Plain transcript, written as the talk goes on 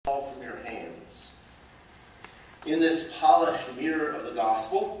In this polished mirror of the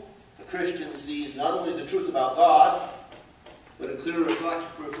gospel, a Christian sees not only the truth about God, but a clear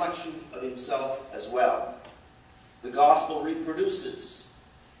reflection of himself as well. The gospel reproduces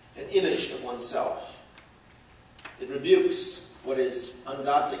an image of oneself. It rebukes what is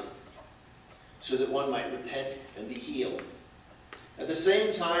ungodly, so that one might repent and be healed. At the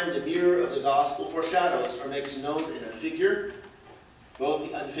same time, the mirror of the gospel foreshadows or makes known in a figure both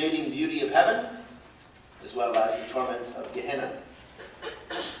the unfading beauty of heaven as well as the torments of Gehenna.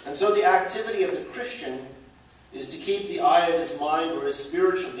 And so the activity of the Christian is to keep the eye of his mind or his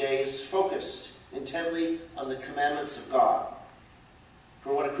spiritual gaze focused intently on the commandments of God.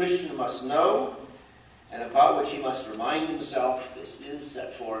 For what a Christian must know, and about which he must remind himself, this is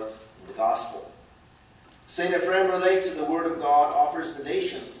set forth in the gospel. St. Ephraim relates that the Word of God offers the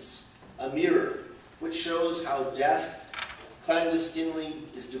nations a mirror which shows how death clandestinely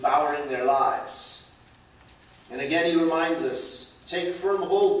is devouring their lives. And again he reminds us, take firm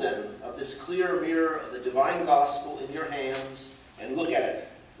hold then of this clear mirror of the divine gospel in your hands and look at it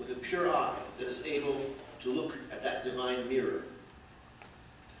with a pure eye that is able to look at that divine mirror.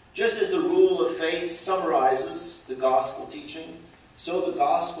 Just as the rule of faith summarizes the gospel teaching, so the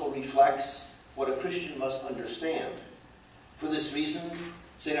gospel reflects what a Christian must understand. For this reason,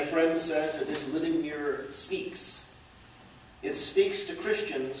 St. Ephraim says that this living mirror speaks. It speaks to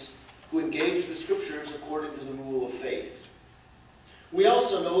Christians who engage the Scriptures according to the rule of faith. We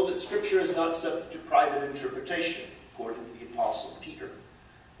also know that Scripture is not subject to private interpretation, according to the Apostle Peter,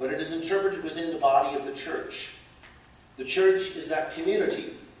 but it is interpreted within the body of the church. The church is that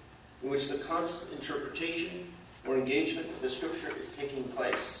community in which the constant interpretation or engagement with the Scripture is taking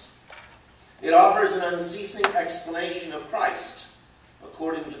place. It offers an unceasing explanation of Christ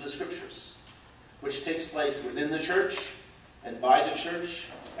according to the Scriptures, which takes place within the church and by the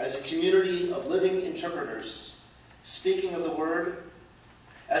church as a community of living interpreters, speaking of the Word,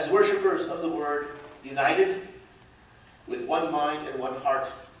 as worshippers of the Word, united with one mind and one heart.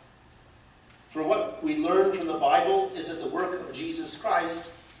 For what we learn from the Bible is that the work of Jesus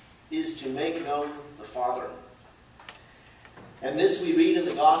Christ is to make known the Father. And this we read in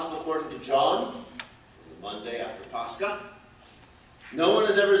the Gospel according to John, the Monday after Pascha. No one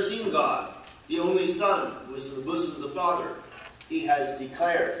has ever seen God, the only Son, who is in the bosom of the Father. He has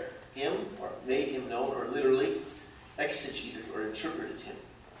declared him, or made him known, or literally exegeted or interpreted him.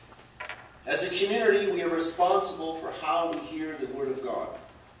 As a community, we are responsible for how we hear the Word of God,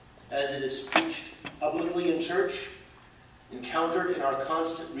 as it is preached publicly in church, encountered in our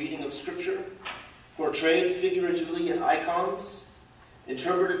constant reading of Scripture, portrayed figuratively in icons,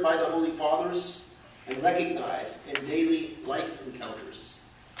 interpreted by the Holy Fathers, and recognized in daily life encounters.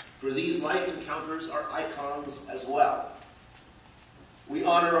 For these life encounters are icons as well. We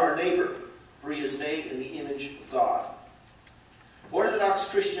honor our neighbor, for he is made in the image of God. Orthodox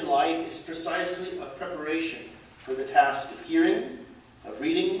Christian life is precisely a preparation for the task of hearing, of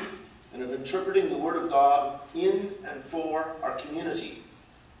reading, and of interpreting the Word of God in and for our community.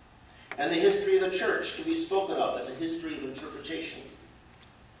 And the history of the church can be spoken of as a history of interpretation.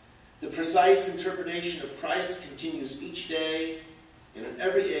 The precise interpretation of Christ continues each day, and in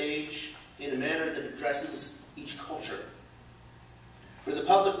every age, in a manner that addresses each culture. For the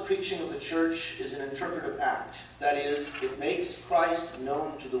public preaching of the church is an interpretive act. That is, it makes Christ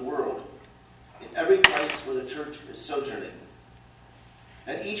known to the world in every place where the church is sojourning.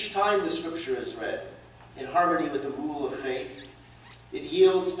 And each time the Scripture is read, in harmony with the rule of faith, it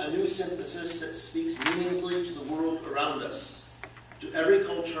yields a new synthesis that speaks meaningfully to the world around us, to every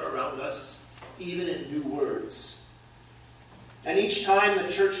culture around us, even in new words. And each time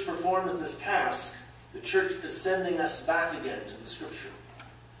the church performs this task, the church is sending us back again to the Scripture,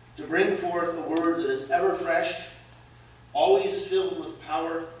 to bring forth a word that is ever fresh, always filled with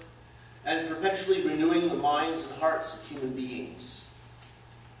power, and perpetually renewing the minds and hearts of human beings.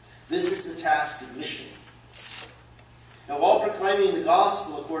 This is the task of mission. Now, while proclaiming the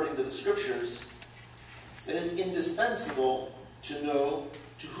gospel according to the Scriptures, it is indispensable to know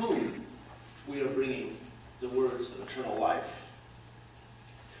to whom we are bringing the words of eternal life.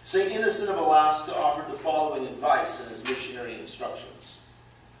 St. Innocent of Alaska offered the following advice in his missionary instructions.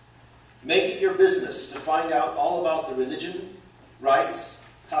 Make it your business to find out all about the religion,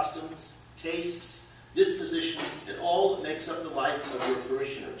 rites, customs, tastes, disposition, and all that makes up the life of your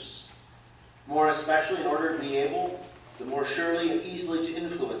parishioners, more especially in order to be able, the more surely and easily to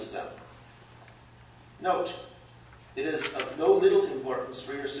influence them. Note, it is of no little importance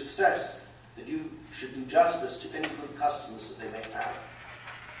for your success that you should do justice to any good customs that they may have.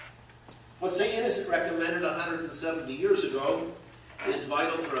 What St. Innocent recommended 170 years ago is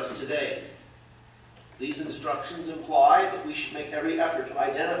vital for us today. These instructions imply that we should make every effort to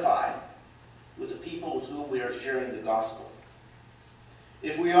identify with the people with whom we are sharing the gospel.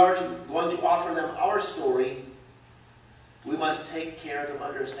 If we are going to offer them our story, we must take care to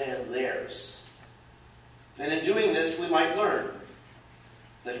understand theirs. And in doing this, we might learn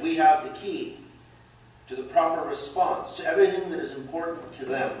that we have the key to the proper response to everything that is important to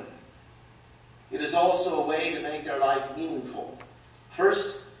them. It is also a way to make their life meaningful.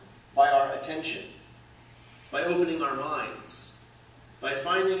 First, by our attention, by opening our minds, by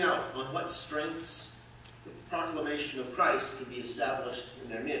finding out on what strengths the proclamation of Christ can be established in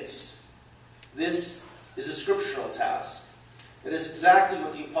their midst. This is a scriptural task. It is exactly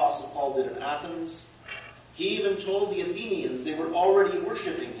what the Apostle Paul did in Athens. He even told the Athenians they were already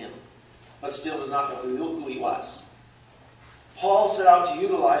worshiping him, but still did not know who he was. Paul set out to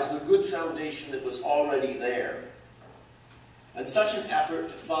utilize the good foundation that was already there. And such an effort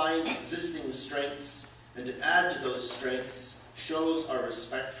to find existing strengths and to add to those strengths shows our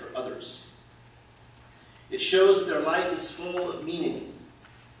respect for others. It shows that their life is full of meaning.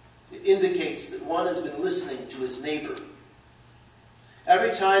 It indicates that one has been listening to his neighbor.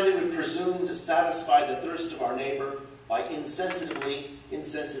 Every time that we presume to satisfy the thirst of our neighbor by insensitively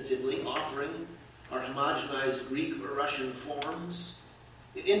offering our homogenized Greek or Russian forms,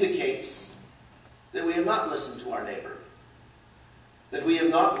 it indicates that we have not listened to our neighbor, that we have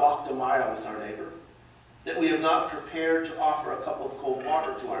not walked a mile with our neighbor, that we have not prepared to offer a cup of cold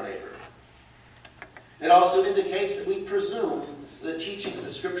water to our neighbor. It also indicates that we presume the teaching of the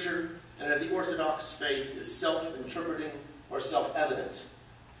Scripture and of the Orthodox faith is self-interpreting or self-evident.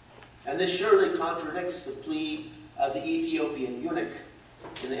 And this surely contradicts the plea of the Ethiopian eunuch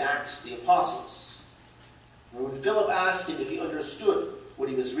in the Acts of the Apostles. When Philip asked him if he understood what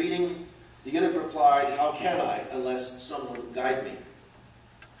he was reading, the eunuch replied, "How can I unless someone guide me?"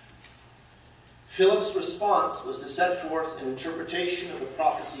 Philip's response was to set forth an interpretation of the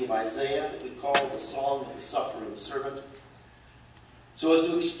prophecy of Isaiah that we call the Song of the Suffering Servant, so as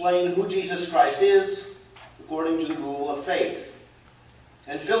to explain who Jesus Christ is according to the rule of faith.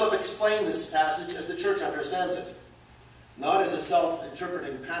 And Philip explained this passage as the church understands it, not as a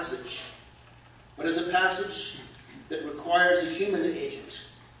self-interpreting passage, but as a passage that requires a human agent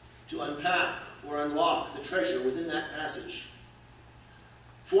to unpack or unlock the treasure within that passage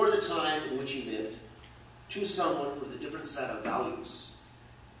for the time in which he lived, to someone with a different set of values.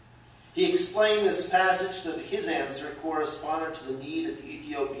 He explained this passage so that his answer corresponded to the need of the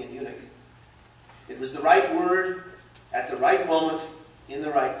Ethiopian eunuch. It was the right word at the right moment in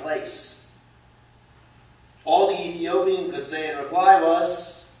the right place. All the Ethiopian could say in reply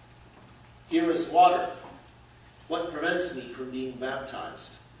was, "Here is water. What prevents me from being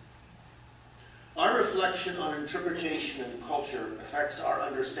baptized?" Our reflection on interpretation and culture affects our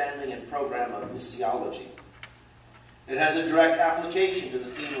understanding and program of missiology. It has a direct application to the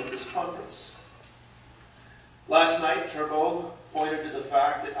theme of this conference. Last night, Turbo pointed to the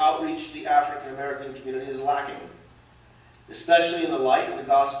fact that outreach to the African American community is lacking, especially in the light of the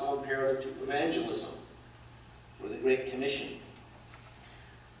gospel imperative to evangelism, or the Great Commission.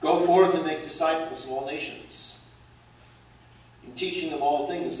 Go forth and make disciples of all nations, in teaching them all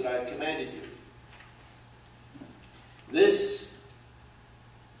things that I have commanded you. This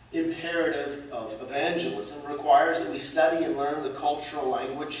imperative of evangelism requires that we study and learn the cultural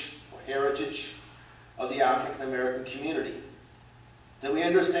language or heritage of the African American community, that we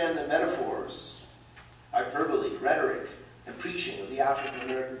understand the metaphors, hyperbole, rhetoric, and preaching of the African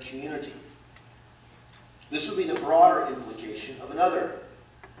American community. This would be the broader implication of another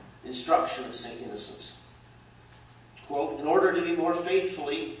instruction of St. Innocent. Quote, in order to be more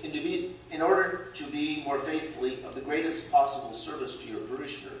faithfully of the greatest possible service to your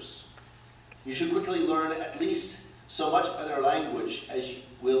parishioners, you should quickly learn at least so much of their language as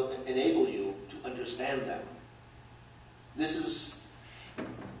will enable you to understand them. This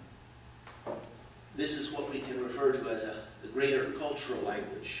is what we can refer to as the greater cultural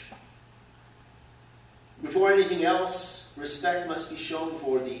language. Before anything else, respect must be shown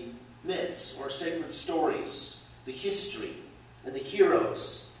for the myths or sacred stories, the history and the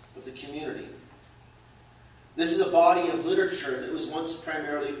heroes of the community. This is a body of literature that was once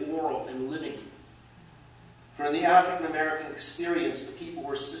primarily oral and living. For in the African American experience, the people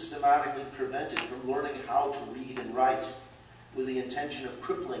were systematically prevented from learning how to read and write with the intention of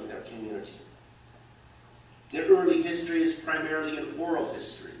crippling their community. Their early history is primarily an oral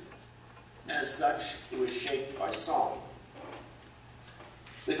history. As such, it was shaped by song.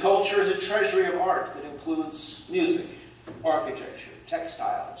 The culture is a treasury of art that includes music, architecture,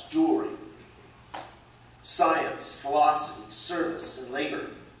 textiles, jewelry, science, philosophy, service, and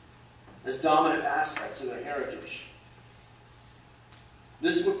labor. as dominant aspects of their heritage.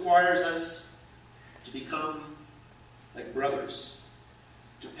 This requires us to become like brothers,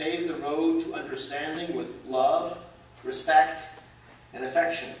 to pave the road to understanding with love, respect, and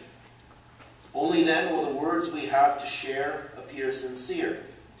affection. Only then will the words we have to share appear sincere.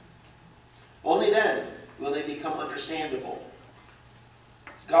 Only then will they become understandable.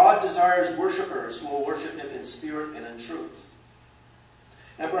 God desires worshipers who will worship him in spirit and in truth.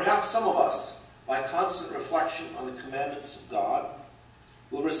 And perhaps some of us, by constant reflection on the commandments of God,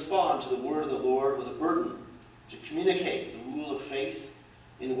 will respond to the word of the Lord with a burden to communicate the rule of faith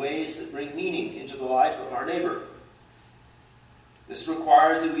in ways that bring meaning into the life of our neighbor. This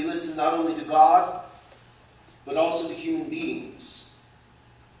requires that we listen not only to God, but also to human beings,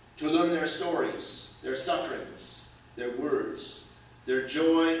 to learn their stories, their sufferings, their words, their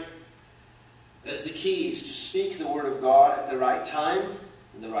joy, as the keys to speak the word of God at the right time,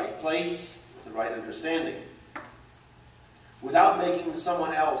 in the right place, with the right understanding. Without making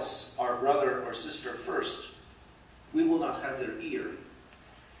someone else our brother or sister first, we will not have their ear.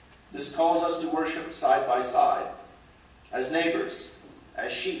 This calls us to worship side by side, as neighbors,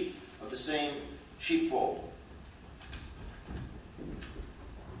 as sheep of the same sheepfold.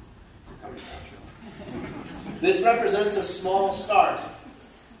 This represents a small start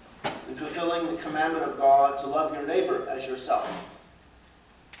in fulfilling the commandment of God to love your neighbor as yourself.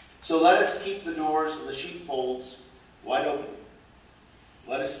 So let us keep the doors of the sheepfolds wide open.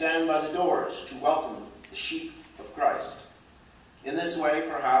 Let us stand by the doors to welcome the sheep of Christ. In this way,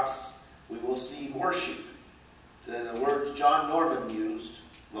 perhaps, we will see more sheep than the word John Norman used,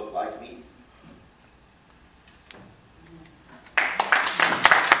 look like me.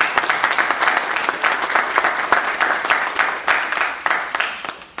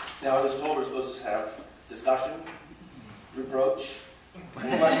 Now, I was told we're supposed to have discussion, reproach,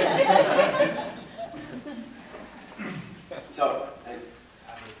 and questions. So,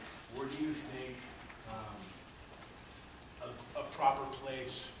 where do you think a proper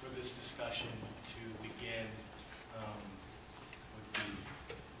place for this discussion to begin would be?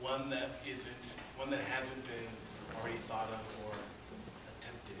 One that hasn't been already thought of or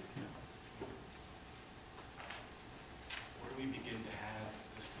attempted. Where do we begin to have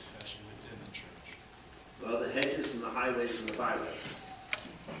this discussion within the church? Well, the hedges and the highways and the byways.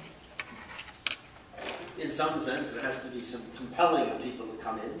 In some sense, there has to be some compelling of people to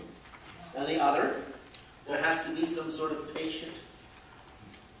come in. And the other, there has to be some sort of patient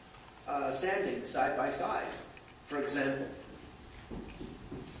standing side by side. For example,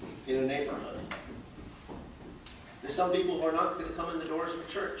 in a neighborhood. There's some people who are not going to come in the doors of a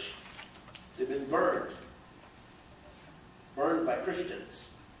church. They've been burned. Burned by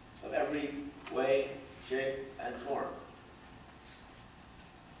Christians of every way, shape, and form.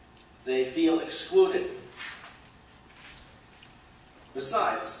 They feel excluded.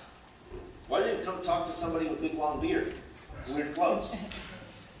 Besides, why didn't you come talk to somebody with a big long beard, weird clothes?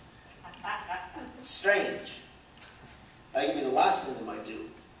 Strange. That would be the last thing they might do.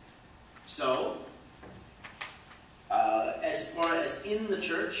 So, as far as in the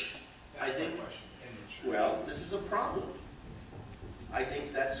church, I think, well, this is a problem. I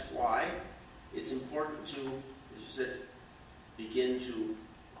think that's why it's important to, as you said, begin to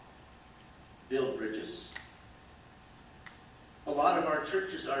build bridges. A lot of our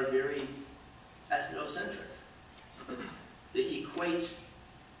churches are very ethnocentric. They equate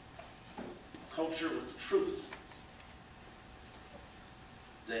culture with truth.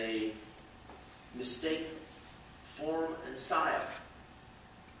 They mistake form and style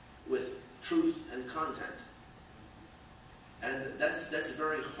with truth and content. And that's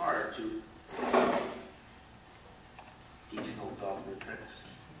very hard to teach an old dog new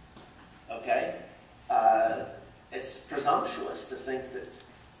tricks. Okay? It's presumptuous to think that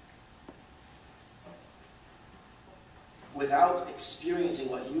without experiencing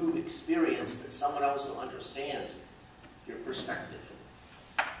what you've experienced, that someone else will understand your perspective.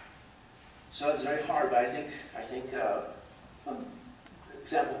 So it's very hard, but I think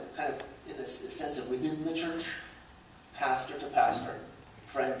example, kind of in the sense of within the church, pastor to pastor,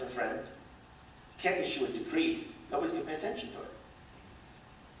 friend to friend. You can't issue a decree. Nobody's going to pay attention to it.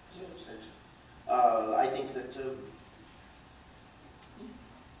 I think that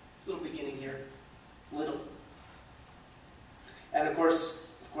little beginning here, little, and of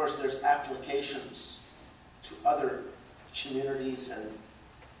course, there's applications to other communities and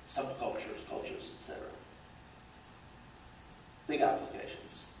subcultures, cultures, etc. Big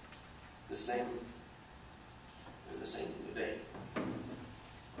applications. The same debate.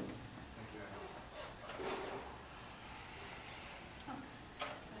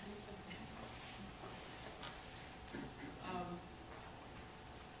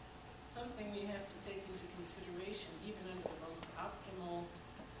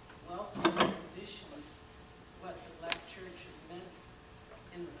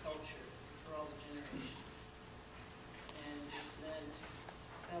 generations. And it's meant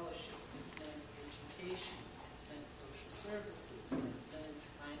fellowship, it's meant education, it's meant social services, it's meant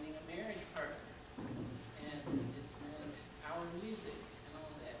finding a marriage partner, and it's meant our music and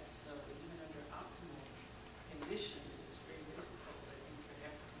all that. So even under optimal conditions, it's very difficult, I think, for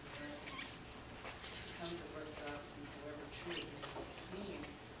African Americans to come to Orthodox and however true it may seem,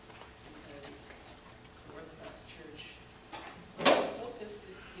 because the Orthodox Church focus,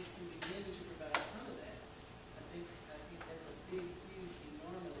 it can begin to provide some of that. I think that's a big, huge,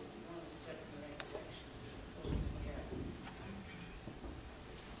 enormous step in the right direction.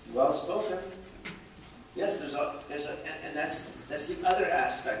 Well spoken. Yes, and that's the other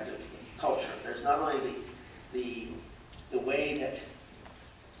aspect of culture. There's not only the way that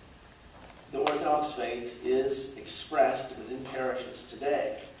the Orthodox faith is expressed within parishes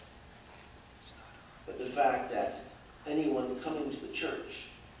today, but the fact that anyone coming to the church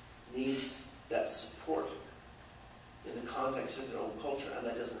needs that support in the context of their own culture, and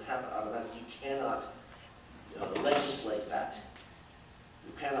that doesn't happen automatically. You cannot legislate that.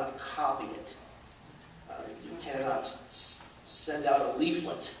 You cannot copy it. You cannot send out a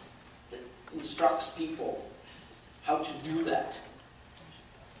leaflet that instructs people how to do that.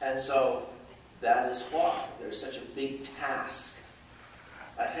 And so that is why there's such a big task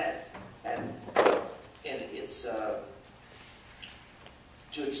ahead. And it's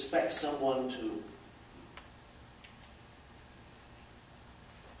to expect someone to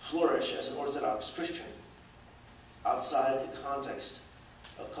flourish as an Orthodox Christian outside the context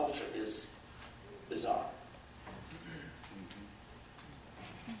of culture is bizarre.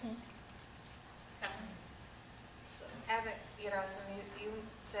 So, Abbot Gerasim, you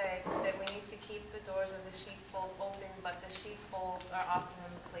said that we need to keep the doors of the sheepfold open, but the sheepfolds are often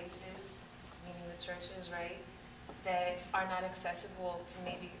in places, meaning the churches, right, that are not accessible to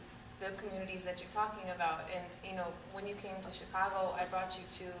maybe the communities that you're talking about. And, when you came to Chicago, I brought you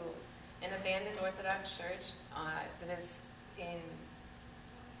to an abandoned Orthodox church that is in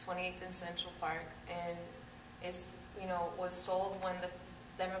 28th and Central Park, and is, was sold when the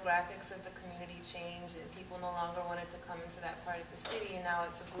demographics of the community changed and people no longer wanted to come into that part of the city, and now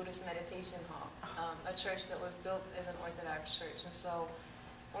it's a Buddhist meditation hall, a church that was built as an Orthodox church. And so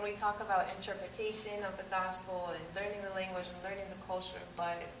when we talk about interpretation of the gospel and learning the language and learning the culture,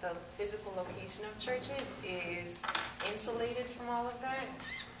 but the physical location of churches is insulated from all of that,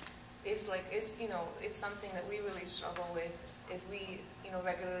 it's something that we really struggle with, is we,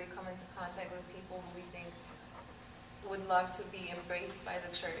 regularly come into contact with people who we think would love to be embraced by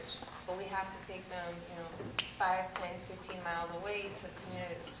the church, but we have to take them, 5, 10, 15 miles away to a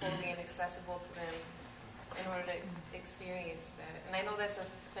community that's totally inaccessible to them in order to experience that. And I know that's a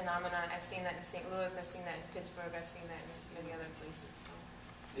phenomenon. I've seen that in St. Louis, I've seen that in Pittsburgh, I've seen that in many other places. So.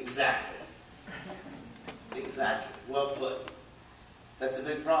 Exactly. Exactly. Well put. That's a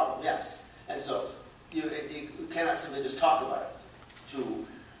big problem, yes. And so you cannot simply just talk about it.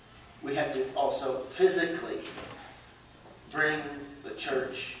 We have to also physically bring the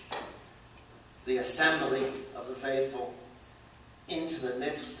church, the assembly of the faithful, into the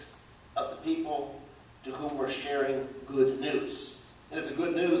midst of the people to whom we're sharing good news. And if the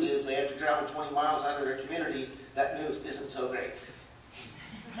good news is they have to travel 20 miles out of their community, that news isn't so great.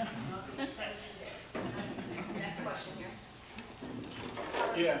 Next question here.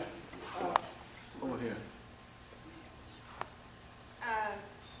 Yeah. Over here.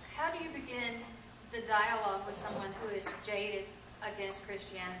 How do you begin the dialogue with someone who is jaded against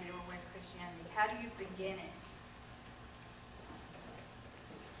Christianity or with Christianity? How do you begin it?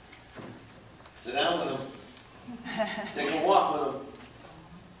 Sit down with them. Take a walk with them.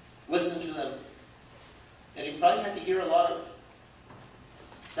 Listen to them. And you probably have to hear a lot of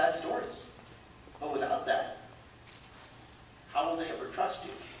sad stories. But without that, how will they ever trust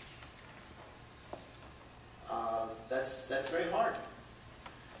you? That's very hard.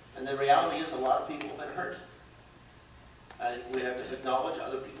 And the reality is a lot of people have been hurt. And we have to acknowledge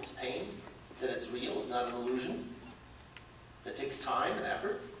other people's pain, that it's real, it's not an illusion. It takes time and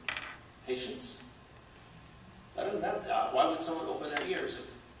effort, patience. Other than that, why would someone open their ears if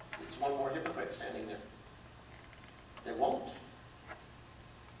it's one more hypocrite standing there? They won't.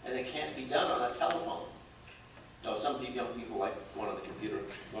 And it can't be done on a telephone. No, some young people like going on the computer,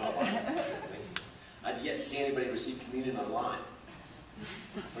 going online. I've yet to see anybody receive communion online.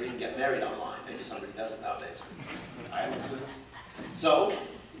 Or even get married online. Maybe somebody does it nowadays. I haven't seen it. So,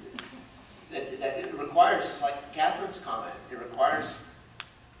 that it requires, just like Catherine's comment, it requires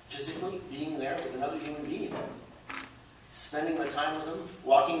physically being there with another human being. Spending the time with them,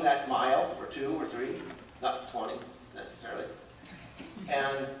 walking that mile, or 2 or 3, not 20 necessarily.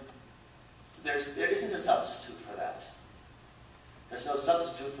 And there isn't a substitute for that. There's no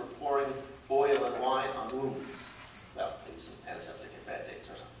substitute for pouring oil and wine on wounds. Well, maybe some antiseptic and band-aids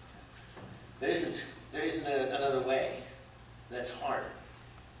or something. There isn't another way. That's hard.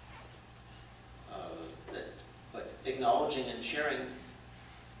 But acknowledging and sharing,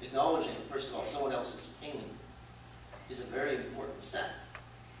 acknowledging, first of all, someone else's pain is a very important step.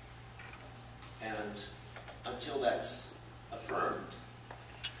 And until that's affirmed,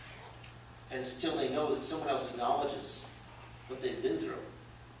 and until they know that someone else acknowledges what they've been through,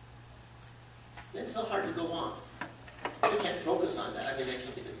 then it's not hard to go on. They can't focus on that. I mean, they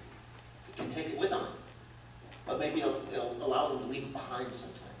can take it with them. But maybe it'll allow them to leave it behind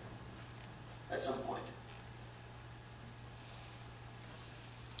sometime, at some point.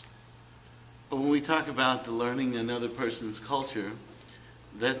 When we talk about learning another person's culture,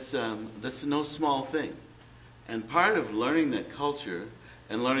 that's no small thing. And part of learning that culture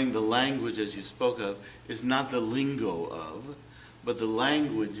and learning the language, as you spoke of, is not the lingo of, but the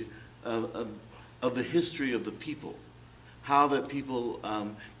language of the history of the people, how that people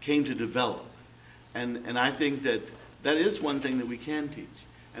came to develop. And I think that is one thing that we can teach.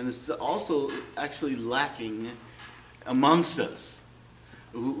 And it's also actually lacking amongst us,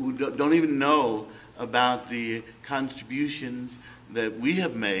 who don't even know about the contributions that we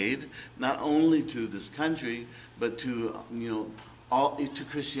have made, not only to this country, but to to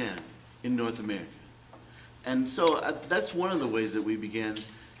Christianity in North America. And so that's one of the ways that we began,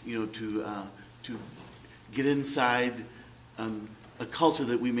 to get inside a culture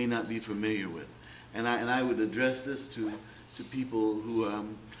that we may not be familiar with. And I would address this to people who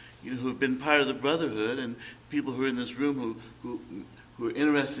who have been part of the Brotherhood, and people who are in this room who are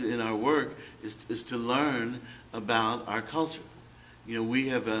interested in our work, is to learn about our culture.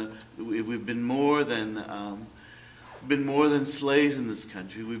 We've been more than slaves in this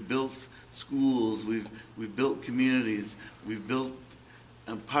country. We've built schools. We've built communities. We've built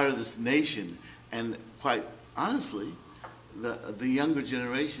a part of this nation. And quite honestly, the younger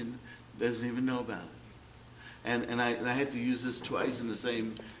generation doesn't even know about it. And I had to use this twice in the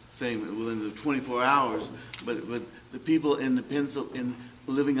same within the 24 hours. But the people in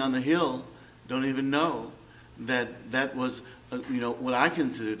living on the hill don't even know that was what I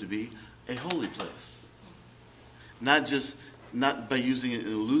consider to be a holy place. Not by using it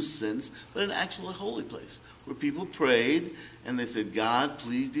in a loose sense, but an actual holy place where people prayed and they said, "God,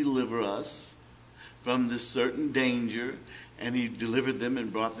 please deliver us from this certain danger," and He delivered them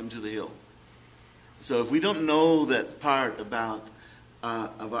and brought them to the hill. So if we don't know that part about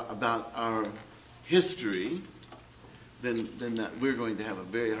our history, then we're going to have a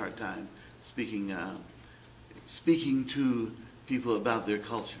very hard time speaking to people about their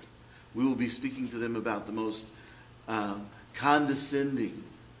culture. We will be speaking to them about the most condescending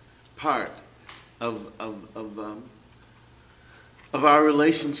part of our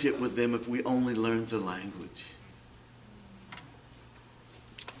relationship with them if we only learned the language.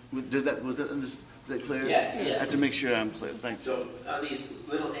 Was that clear? Yes. I have to make sure I'm clear. Thank you. So on these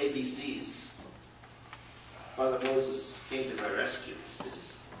little ABCs, Father Moses came to my rescue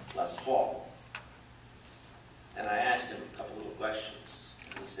this last fall. And I asked him a couple little questions.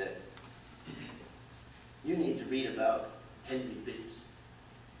 And he said, "You need to read about Henry Bibbs."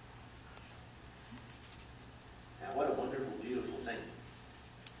 Now, what a wonderful, beautiful thing.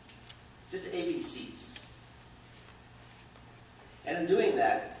 Just ABCs. And in doing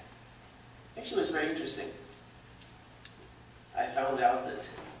that, actually it was very interesting. I found out that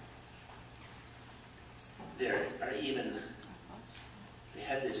they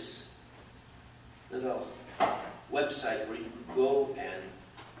had this little website where you could go and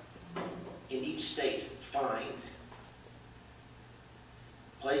in each state find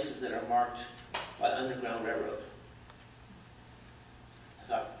places that are marked by the Underground Railroad. I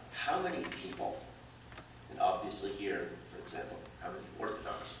thought, how many people, and obviously here, for example, how many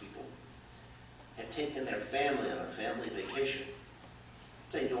Orthodox people have taken their family on a family vacation,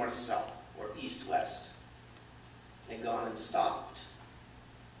 say north-south or east-west, and gone and stopped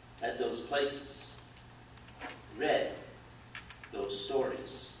at those places, read those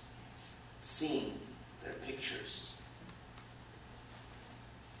stories, seen their pictures.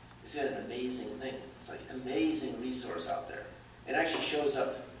 It's an amazing thing. It's like an amazing resource out there. It actually shows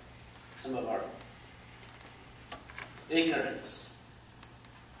up some of our ignorance,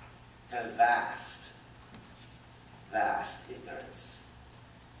 kind of vast ignorance.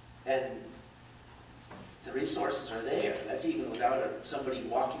 And the resources are there. That's even without somebody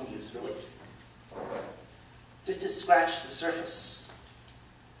walking you through it. Just to scratch the surface,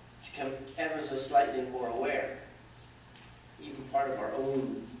 to become ever so slightly more aware. even part of our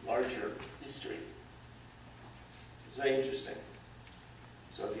own larger history. It's very interesting.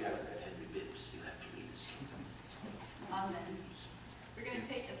 So if you haven't read Henry Bibbs, you have to read this. Amen. We're going to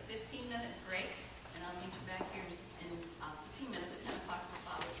take a 15-minute break, and I'll meet you back here in